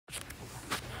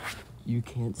You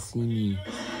can't see me.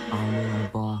 I'm in a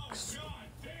box.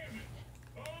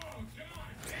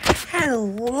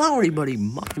 Hello, everybody.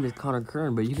 My name is Connor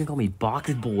Kern, but you can call me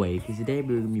Box Boy, because today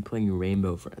we're going to be playing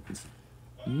Rainbow Friends.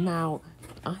 Now,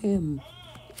 I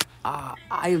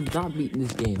have not beaten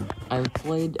this game. I've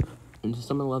played into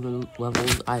some 11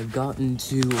 levels. I've gotten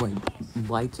to, like,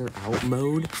 lights are out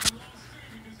mode.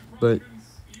 But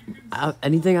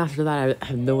anything after that, I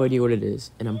have no idea what it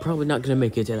is. And I'm probably not going to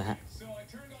make it to that. So I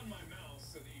turned on my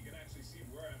mouse so that you can actually see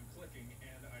where I'm clicking,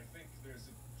 and I think there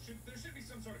should be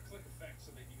some sort of click effect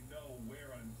so that you know where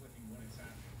I'm clicking when it's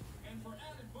happening. And for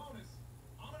added bonus,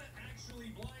 I'm going to actually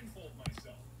blindfold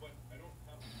myself, but I don't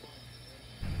have a blindfold.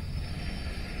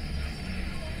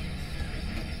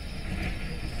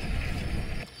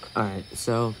 Alright,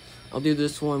 so I'll do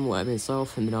this one by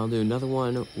myself, and then I'll do another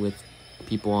one with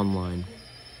people online.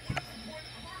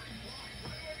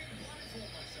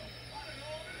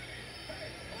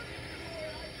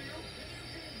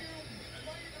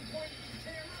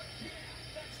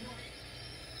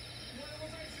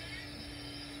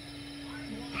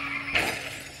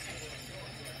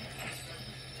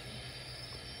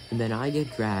 And then I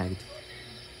get dragged.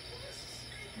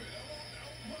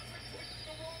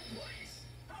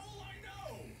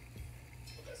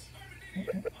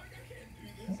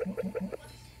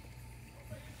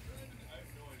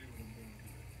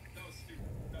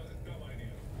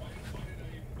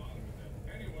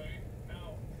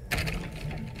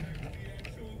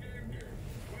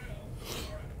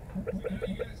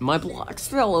 My blocks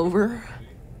fell over.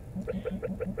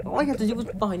 All I have to do is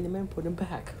find them and put them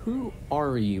back. Who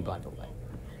are you, by the way?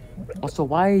 Also,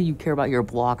 why do you care about your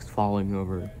blocks falling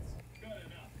over?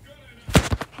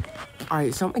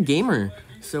 Alright, so I'm a gamer,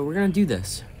 so we're gonna do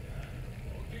this.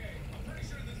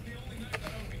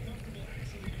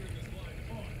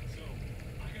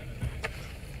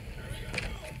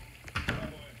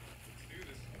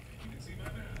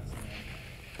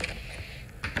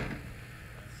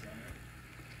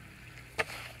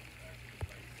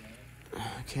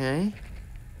 Okay.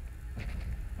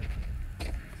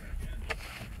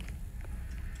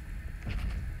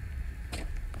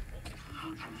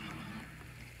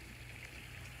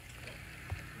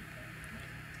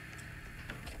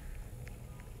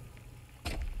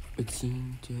 It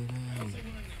seemed today,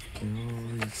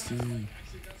 can always see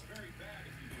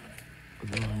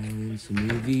violence in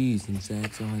movies and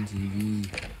sex on TV.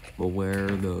 But where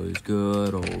are those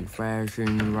good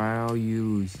old-fashioned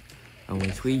values on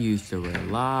which we used to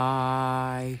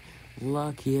rely?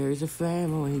 Lucky there's a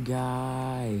family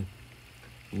guy.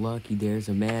 Lucky there's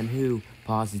a man who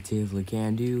positively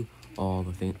can do all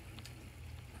the things.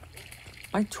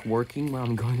 Am I twerking while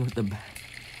I'm going with the back?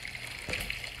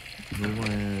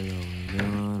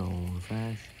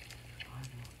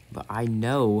 But I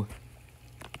know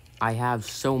I have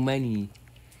so many.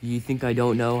 You think I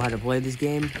don't know how to play this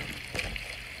game?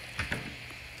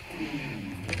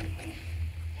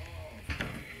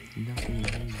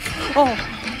 Oh,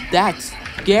 that's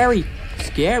scary,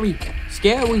 scary,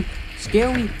 scary,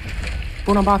 scary.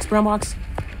 Brown box, brown box.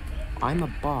 I'm a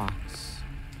box.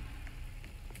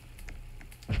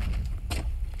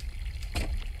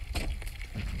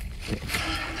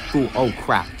 Ooh, oh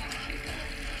crap.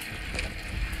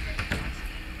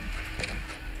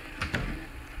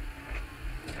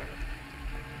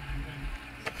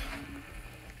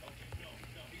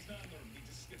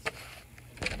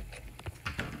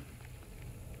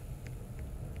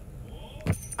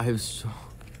 I have so...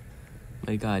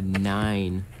 My god,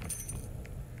 9.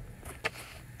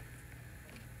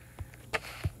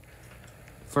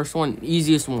 First one,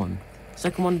 easiest one.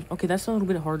 Second one, okay, that's a little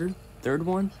bit harder. Third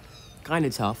one, kind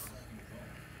of tough.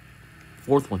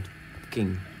 Fourth one,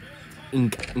 king.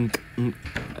 Ink.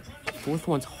 Fourth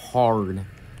one's hard.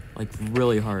 Like,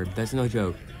 really hard. That's no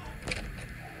joke.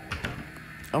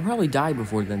 I'll probably die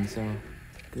before then, so...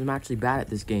 Because I'm actually bad at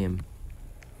this game.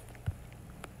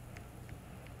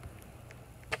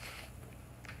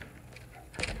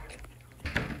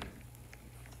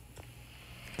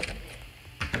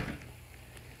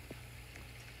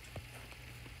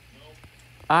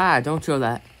 Ah, don't show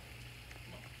that.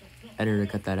 Editor,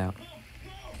 cut that out.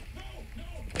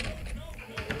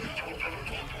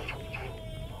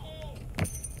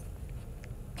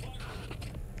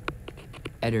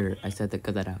 Editor, I said to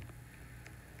cut that out.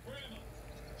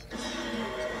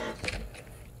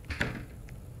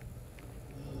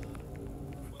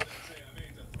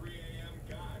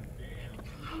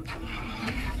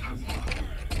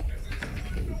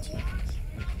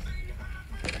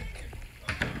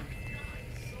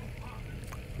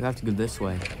 We have to go this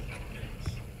way.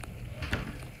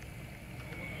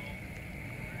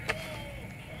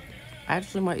 I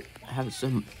actually might have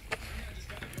some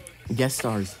guest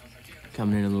stars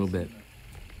coming in a little bit.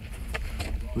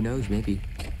 Who knows, maybe.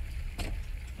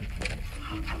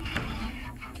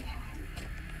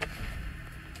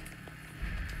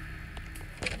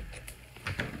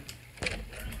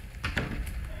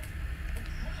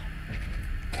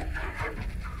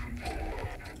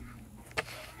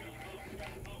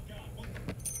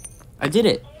 I did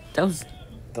it! That was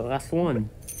the last one.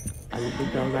 I didn't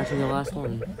think that was actually the last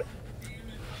one.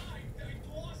 I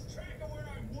lost track of where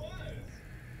I was. Oh,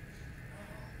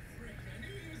 frick. I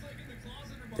knew he was like in the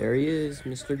closet or There he behind is, the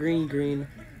Mr. Green Green.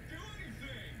 I couldn't do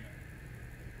anything.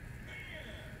 Man.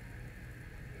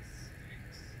 This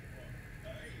stinks. Well,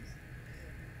 nice. Oh,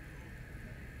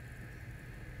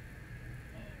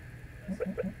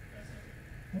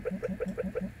 that's not good. That's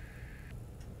not good.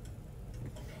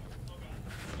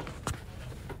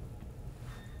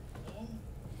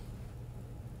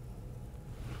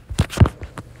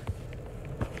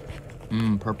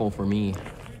 Purple for me.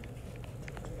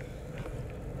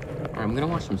 Alright, I'm gonna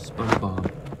watch some SpongeBob.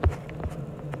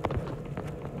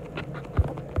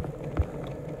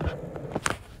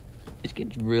 It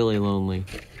gets really lonely.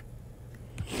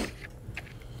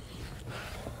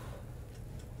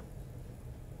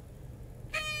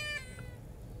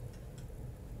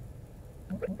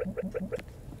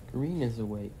 Green is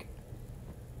awake.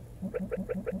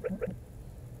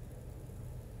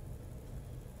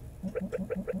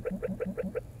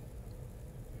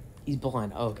 He's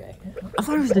blind. Oh, okay. I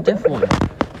thought it was the deaf one.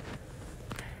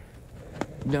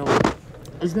 No.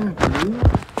 Is that blue?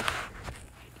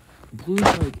 Blue's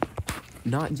like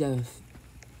not deaf.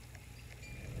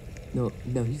 No,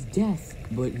 he's deaf,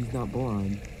 but he's not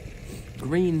blind.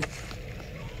 Green,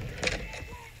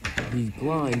 he's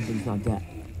blind, but he's not deaf.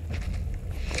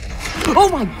 Oh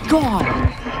my god!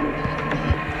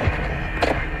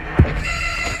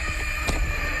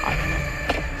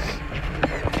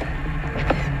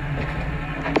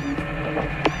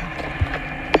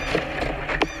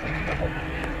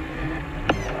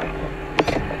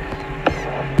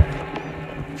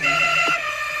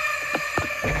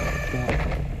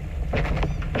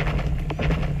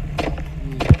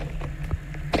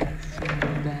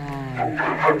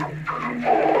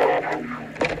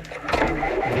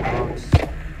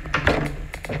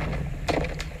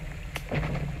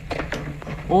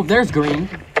 Oh, there's green.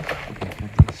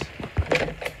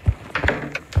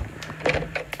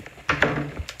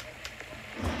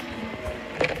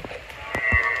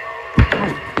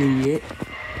 Oh, idiot.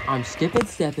 I'm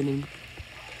stepping.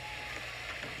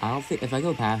 I don't think, if I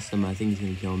go past him, I think he's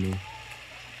gonna kill me.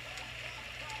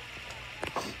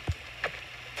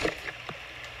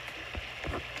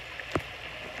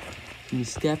 He's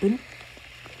stepping.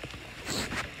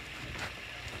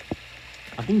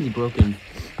 I think he's broken.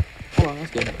 Oh,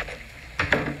 that's good.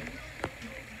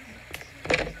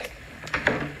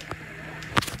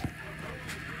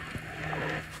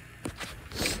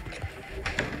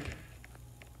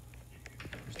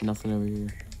 There's nothing over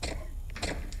here.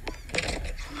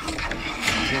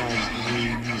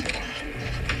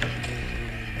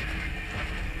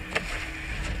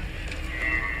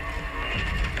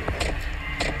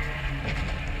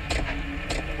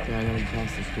 Yeah, I gotta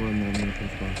pass this door and then I'm gonna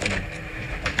push back in.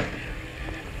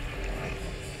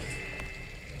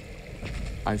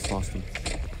 I just lost him.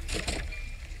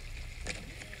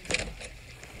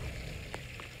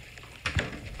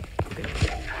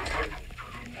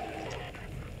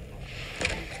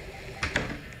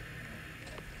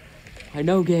 I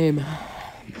know, game.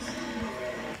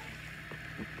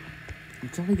 I'm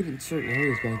trying to get in certain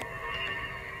areas, man.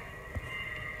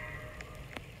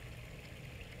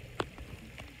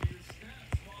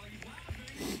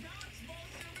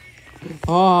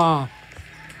 Oh.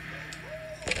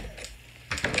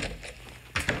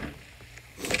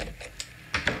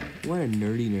 What a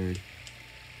nerdy nerd.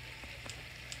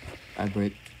 I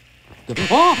break the.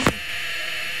 Oh!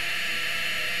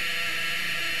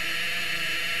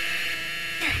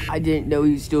 I didn't know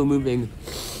he was still moving.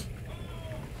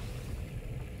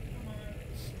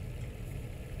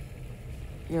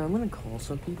 Yeah, I'm gonna call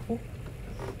some people.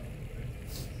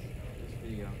 This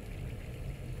video.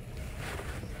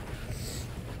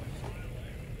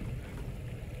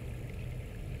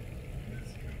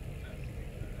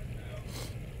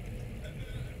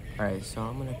 Alright, so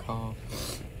I'm gonna call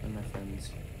one of my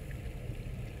friends.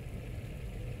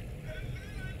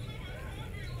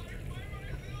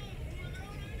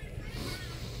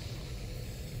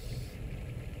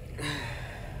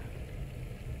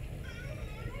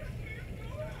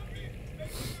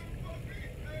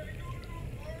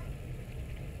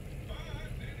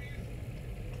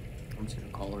 I'm just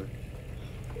gonna call her.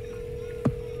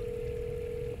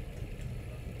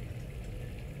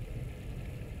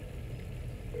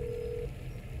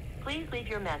 Please leave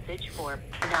your message for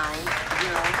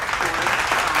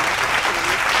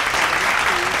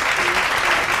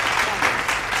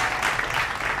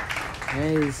 904537237.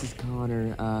 Hey, this is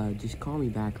Connor. Just call me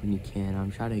back when you can.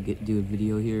 I'm trying to do a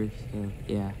video here, so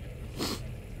yeah.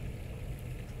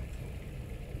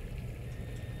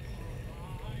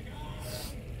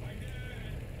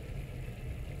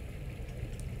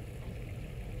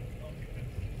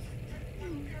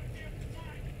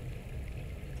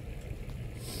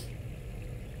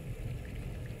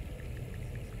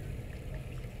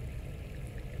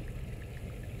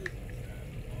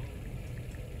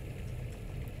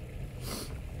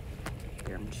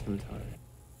 Here, I'm just gonna tell her.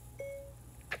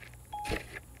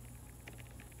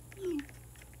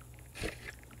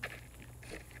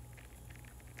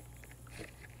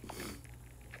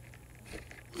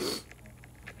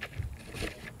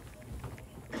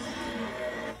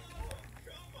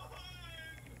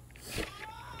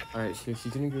 Alright, so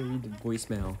she's gonna go read the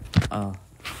voicemail.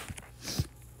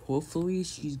 Hopefully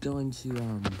she's going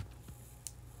to,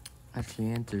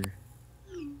 actually answer.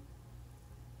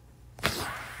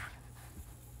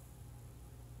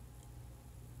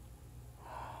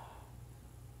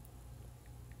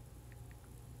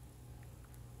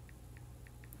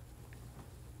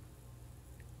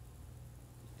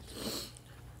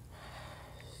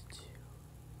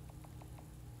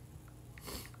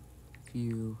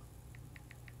 You.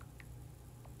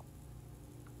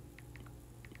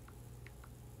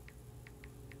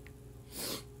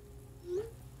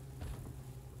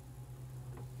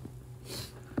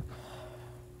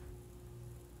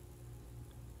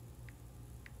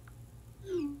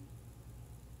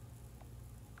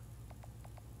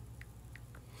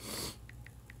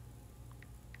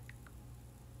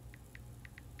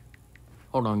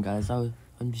 Hold on, guys. I'm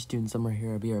just doing somewhere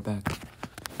here. I'll be right back.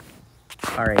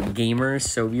 Alright, gamers.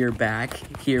 So we are back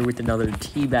here with another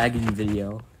teabagging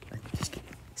video. Just kidding.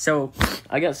 So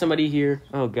I got somebody here.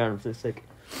 Oh god, I'm so sick.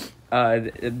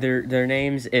 Their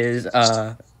names is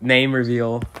name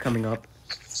reveal coming up.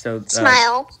 So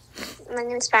Smile. My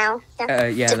name is Smile. Yeah.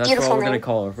 Yeah, that's what we're name. gonna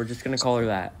call her. We're just gonna call her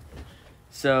that.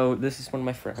 So this is one of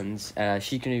my friends.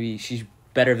 She's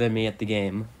better than me at the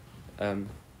game.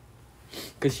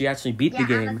 Because she actually beat the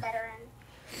game. I'm a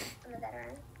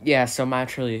veteran. Yeah, so I'm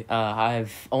actually,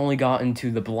 I've only gotten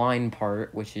to the blind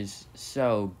part, which is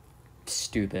so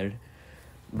stupid.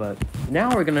 But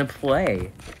now we're gonna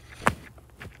play.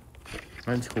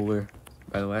 Mine's cooler,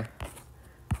 by the way.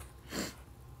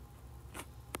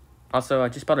 Also, I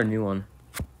just bought a new one.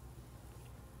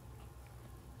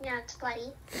 Yeah, it's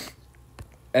bloody.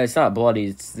 It's not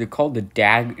bloody, they're called the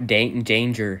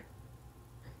Danger.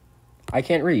 I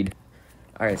can't read.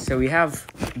 Alright, so we have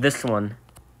this one.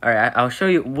 Alright, I'll show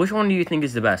you. Which one do you think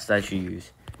is the best I should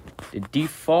use? The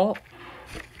default,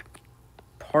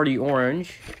 Party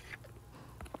Orange,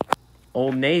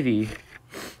 Old Navy,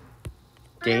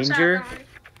 Danger.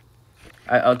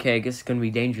 Okay, I guess it's gonna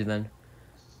be Danger then.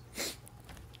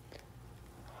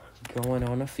 Going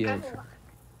on a field trip.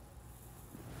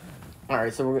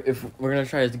 Alright, so we're gonna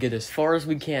try to get as far as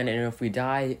we can, and if we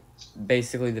die,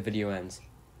 basically the video ends.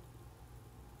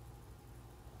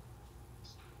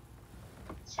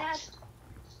 Sad.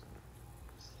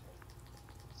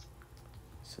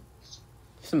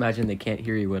 Just imagine they can't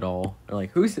hear you at all. They're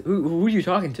like, who are you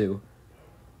talking to?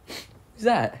 Who's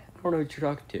that? I don't know what you're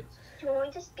talking to. Do you want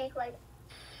me to speak like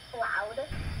loud?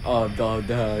 Oh,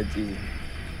 duh, geez.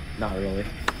 Not really.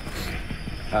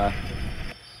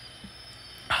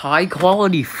 High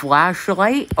quality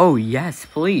flashlight? Oh yes,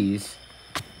 please.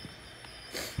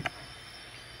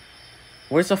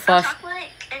 Where's the flash? Chocolate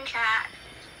and chat.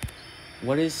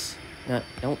 What is? No,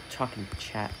 don't talk in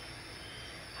chat.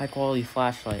 High quality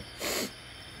flashlight.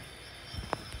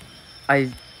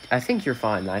 I think you're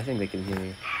fine. I think they can hear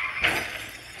you.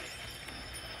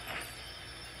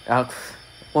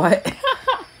 What?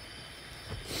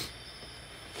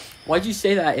 Why'd you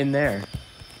say that in there?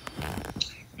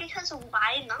 Because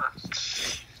why not?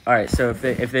 All right, so if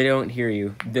they don't hear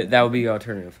you, that would be the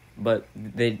alternative. But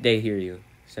they hear you,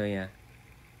 so yeah.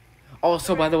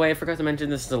 Also, by the way, I forgot to mention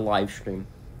this is a live stream.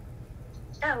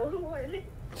 Oh, what?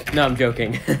 No, I'm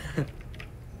joking.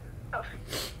 Oh.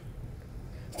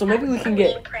 So maybe we can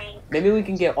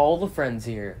get all the friends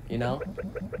here, you know?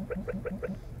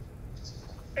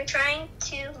 We're trying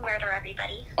to murder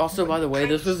everybody. Also, by the way,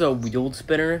 this was a wheel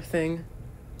spinner thing,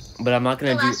 but I'm not The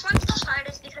gonna do. last one's the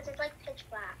hardest because it's like pitch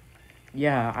black.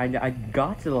 Yeah, I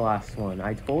got to the last one.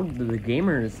 I told the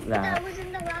gamers that. That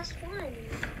wasn't the last one.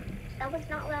 That was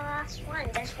not the last last one.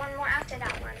 There's one more after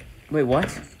that one. Wait, what?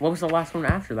 What was the last one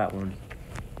after that one?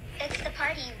 It's the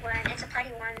party one. It's a party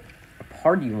one. A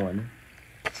party one?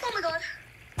 Oh my god.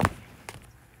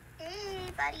 Hey,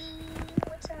 buddy.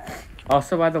 What's up?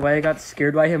 Also, by the way, I got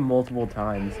scared by him multiple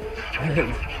times.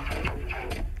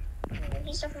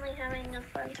 He's definitely having a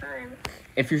fun time.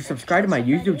 If you're subscribed to my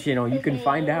YouTube channel, you can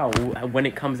find out when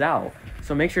it comes out.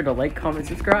 So make sure to like, comment,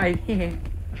 subscribe. Oh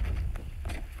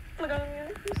my god,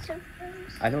 he's so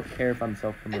close. I don't care if I'm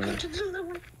self-promoting. I don't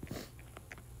know.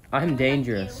 I'm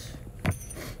dangerous.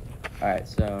 Alright,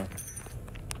 so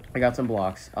I got some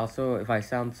blocks. Also, if I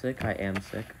sound sick, I am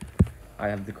sick. I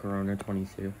have the Corona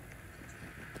 22.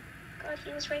 God,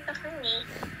 he was right behind me.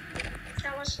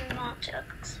 That was not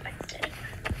expected.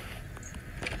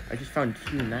 I just found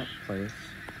 2 in that place.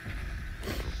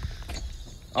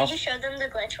 Did you show them the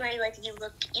glitch where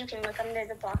you can look under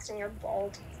the box and you're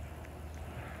bald?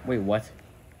 Wait, what?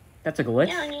 That's a glitch?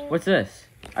 Yeah, I mean- What's this?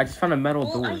 I just found a metal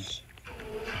Well, door. I think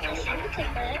it's a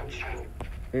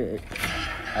glitch.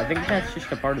 I think that's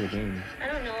just a part of the game. I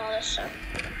don't know all this stuff.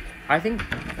 I think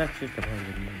that's just a part of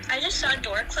the game. I just saw a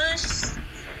door close.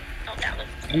 Oh, that one.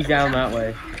 He's down that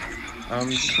way. I'm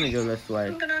just gonna go this way.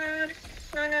 No.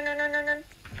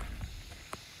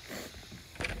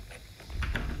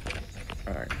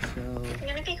 Alright, so... I'm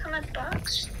gonna become a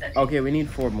box. Okay, we need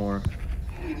 4 more.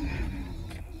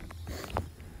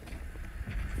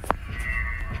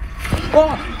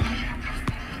 Oh!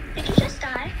 Did you just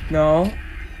die? No.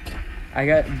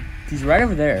 He's right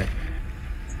over there.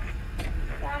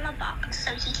 Well, I'm a box,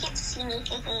 so he can't see me.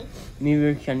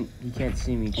 Neither can he can't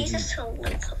see me. 'Cause He's a he's- slow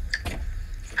cook.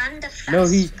 I'm the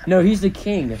fast. he's the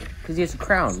king because he has a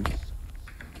crown.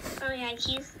 Oh yeah,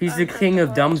 He's the king of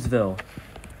Dumbsville.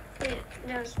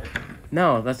 There's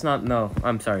No, that's not. No,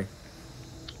 I'm sorry.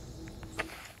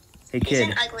 Hey He's kid.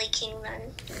 an ugly king then.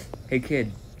 Hey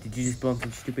kid. Did you just blow up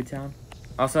from Stupid Town?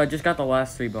 Also, I just got the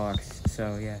last 3 blocks,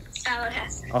 so yeah. Oh, okay.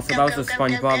 Also, Go, that was go, a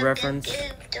go, SpongeBob go, reference. go, go.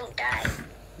 Don't die.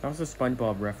 That was a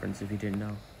SpongeBob reference if you didn't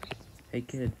know. Hey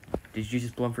kid. Did you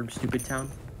just blow up from Stupid Town?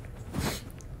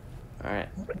 Alright.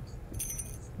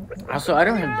 Also, I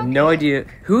don't have no idea.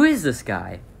 Who is this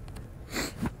guy?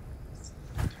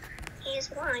 He is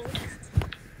blind.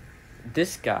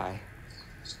 This guy.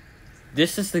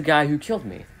 This is the guy who killed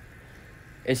me.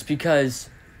 It's because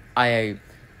I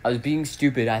was being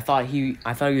stupid. I thought he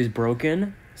was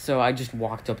broken, so I just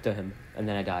walked up to him and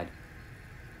then I died.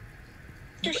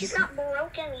 Dude, he's not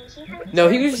broken. No,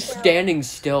 he was standing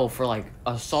still for like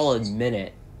a solid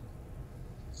minute.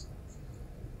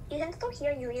 He can still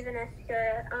hear you even if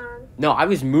you're No, I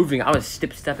was moving. I was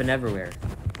stepping everywhere.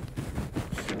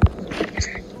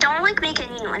 Don't like make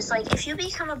any noise. Like if you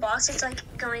become a boss, it's like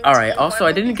going. All to right. be Also, I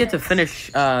horrible didn't get to because-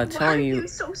 finish Why are telling you.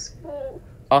 so small?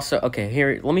 Also, okay,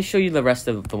 here. Let me show you the rest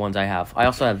of the ones I have. I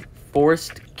also have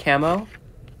Forest Camo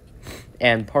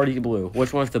and Party Blue.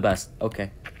 Which one's the best?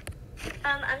 Okay.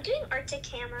 I'm doing Arctic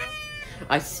camo.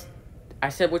 I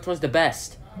said which one's the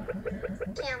best.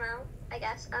 Camo, I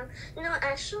guess. No,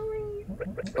 actually,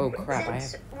 Oh crap!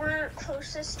 since we're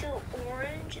closest to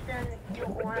orange, then do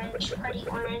orange, party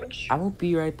orange. I will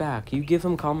be right back. You give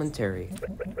him commentary.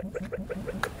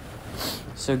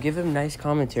 So give him nice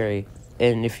commentary,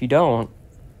 and if you don't,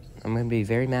 I'm gonna be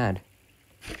very mad.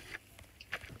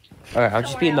 All right, I'll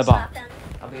just be in the box.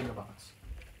 I'll be in the box.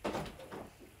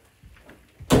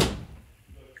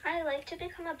 I like to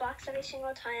become a box every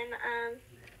single time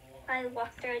I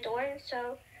walk through a door,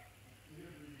 so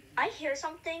I hear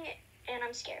something and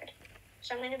I'm scared.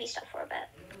 So I'm gonna be stuck for a bit.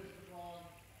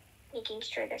 Making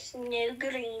sure there's no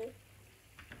green.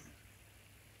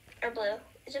 Or blue.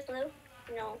 Is it blue?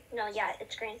 No, yeah,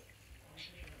 it's green.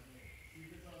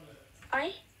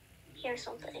 I hear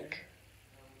something.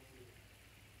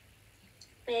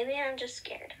 Maybe I'm just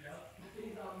scared.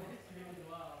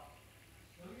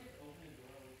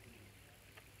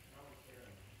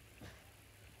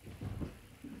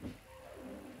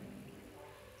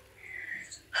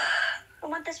 I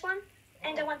want this one,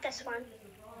 and I want this one.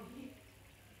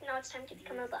 Now it's time to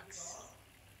become a box.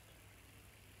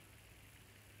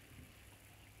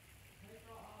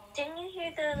 Didn't you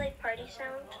hear the party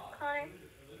sound, Connor?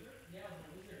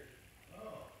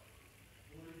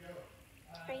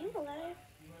 Are you alive?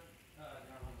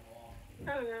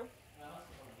 I don't know.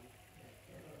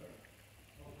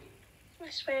 I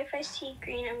swear if I see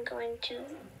green, I'm going to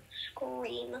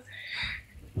scream.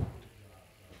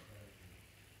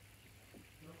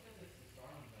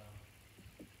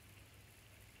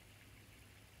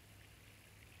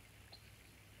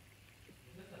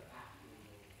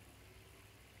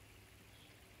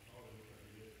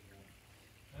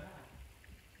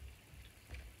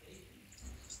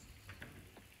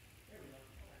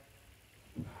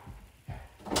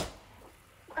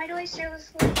 Why do I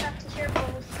seriously have to hear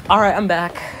both? Alright, I'm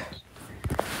back.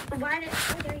 How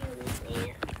dare you leave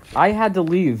me? I had to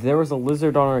leave. There was a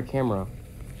lizard on our camera.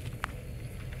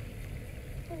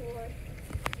 Oh, Lord.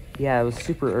 Yeah, it was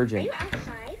super Are urgent. you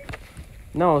outside?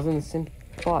 No, I was in the same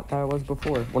spot that I was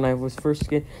before when I was first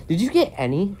getting. Did you get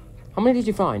any? How many did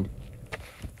you find?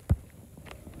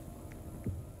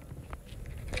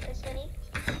 This many?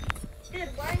 Dude,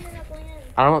 why are you not going in?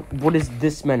 I don't know. What is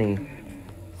this many?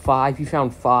 5? You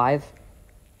found 5?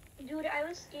 Dude, I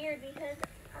was scared because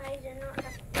I did not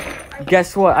have...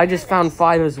 Guess what? I just found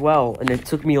 5 as well, and it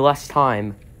took me less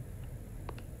time.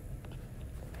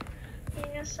 I'm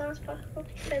I'm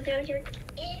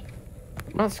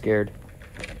not scared.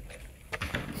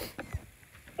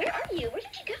 Where are you? Where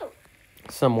did you go?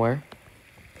 Somewhere.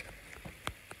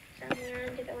 Somewhere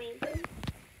under the rainbow.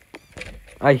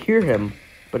 I hear him,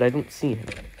 but I don't see him.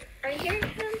 I hear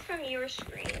him from your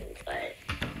screen, but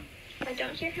I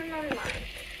don't hear him on mine.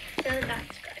 So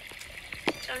that's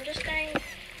good. So I'm just going...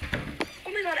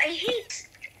 Oh my god, I hate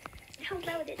how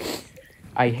loud it is.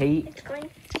 I hate. It's going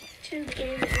to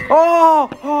give... Oh!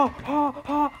 Oh! Oh!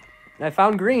 Oh! I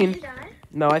found Did Green. you die?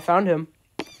 No, I found him.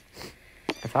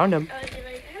 I found him. I would be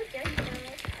like, how dare you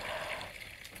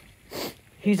die?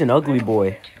 He's an ugly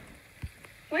boy.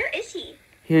 Where is he?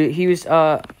 He was you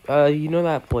know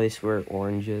that place where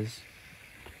orange is?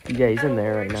 Yeah, he's in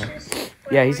there right now.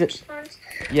 Yeah, he's in.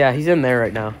 Yeah, he's in there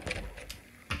right now.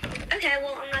 Okay,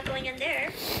 well, I'm not going in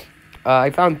there. I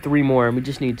found 3 more, and we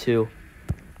just need 2.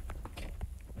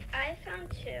 I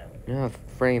found 2. Yeah,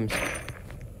 frames.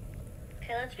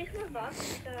 Okay, let's become a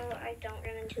boss so I don't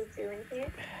run into Blue in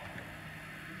here.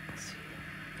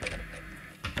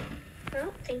 I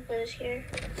don't think Blue's here.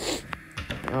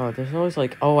 Oh, there's always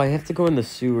like, oh, I have to go in the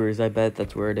sewers. I bet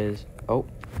that's where it is. Oh,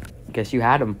 guess you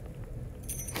had him.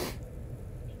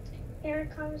 Here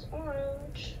comes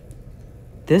Orange.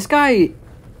 This guy,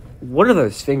 what are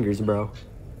those fingers, bro?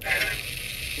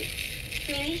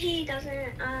 Maybe he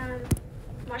doesn't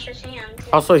wash his hands.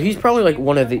 Also, he's probably like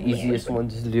one of the easiest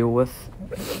ones to deal with.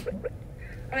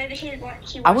 Or maybe he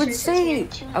I would washes his say,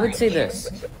 hands too I would say much.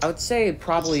 this. I would say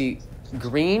probably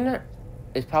Green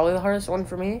is probably the hardest one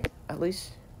for me, at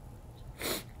least.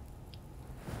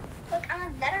 Look,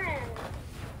 I'm a veteran.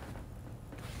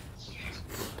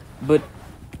 But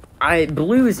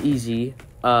Blue is easy.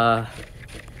 I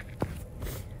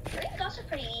think also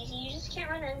pretty easy. You just can't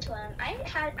run into him.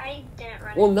 I didn't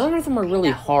run. Well, into none of them are really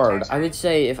that whole entire hard. I would time.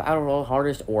 say if out of all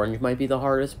hardest, Orange might be the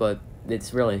hardest, but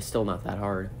it's really still not that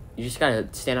hard. You just gotta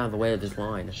stand out of the way of this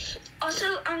line.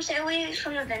 Also, stay away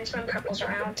from the vents when Purple's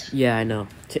around. Yeah, I know.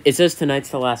 It says tonight's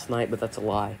the last night, but that's a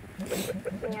lie.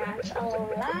 Yeah, it's a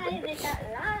lie. It's a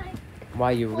lie.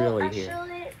 Why are you Well, really actually,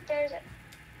 here? there's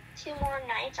 2 more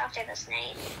nights after this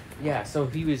night. Yeah, so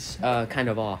he was kind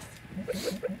of off.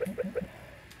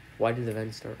 Why did the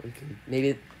vents start leaking?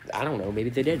 Maybe, I don't know, maybe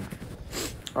they did.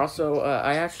 Also,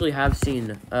 I actually have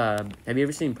seen, have you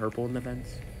ever seen Purple in the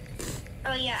vents?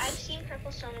 Oh yeah, I've seen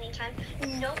Purple so many times.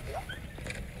 Nope.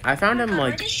 I found him, Where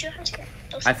like, did you have to get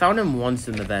those? I found him once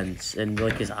in the vents, and,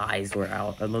 like, his eyes were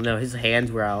out. No, his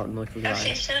hands were out, and, like, his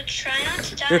Okay, eyes. so try not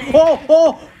to die. Oh,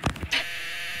 oh!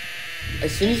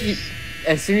 As soon as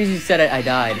you said it, I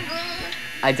died.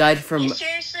 I died from, You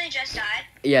seriously just died?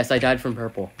 yes, I died from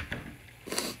Purple.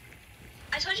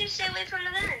 I told you to stay away from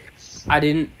the vents. I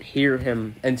didn't hear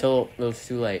him until it was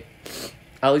too late.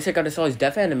 At least I got to saw his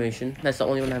death animation. That's the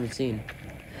only one I haven't seen.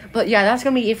 But yeah, that's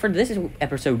gonna be it for this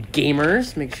episode,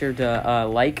 gamers. Make sure to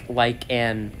like,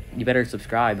 and you better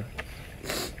subscribe.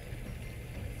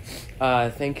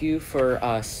 Thank you for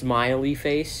Smiley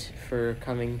Face for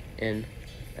coming in.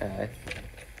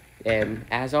 And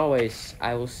as always,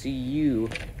 I will see you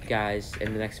guys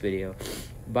in the next video.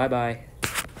 Bye bye.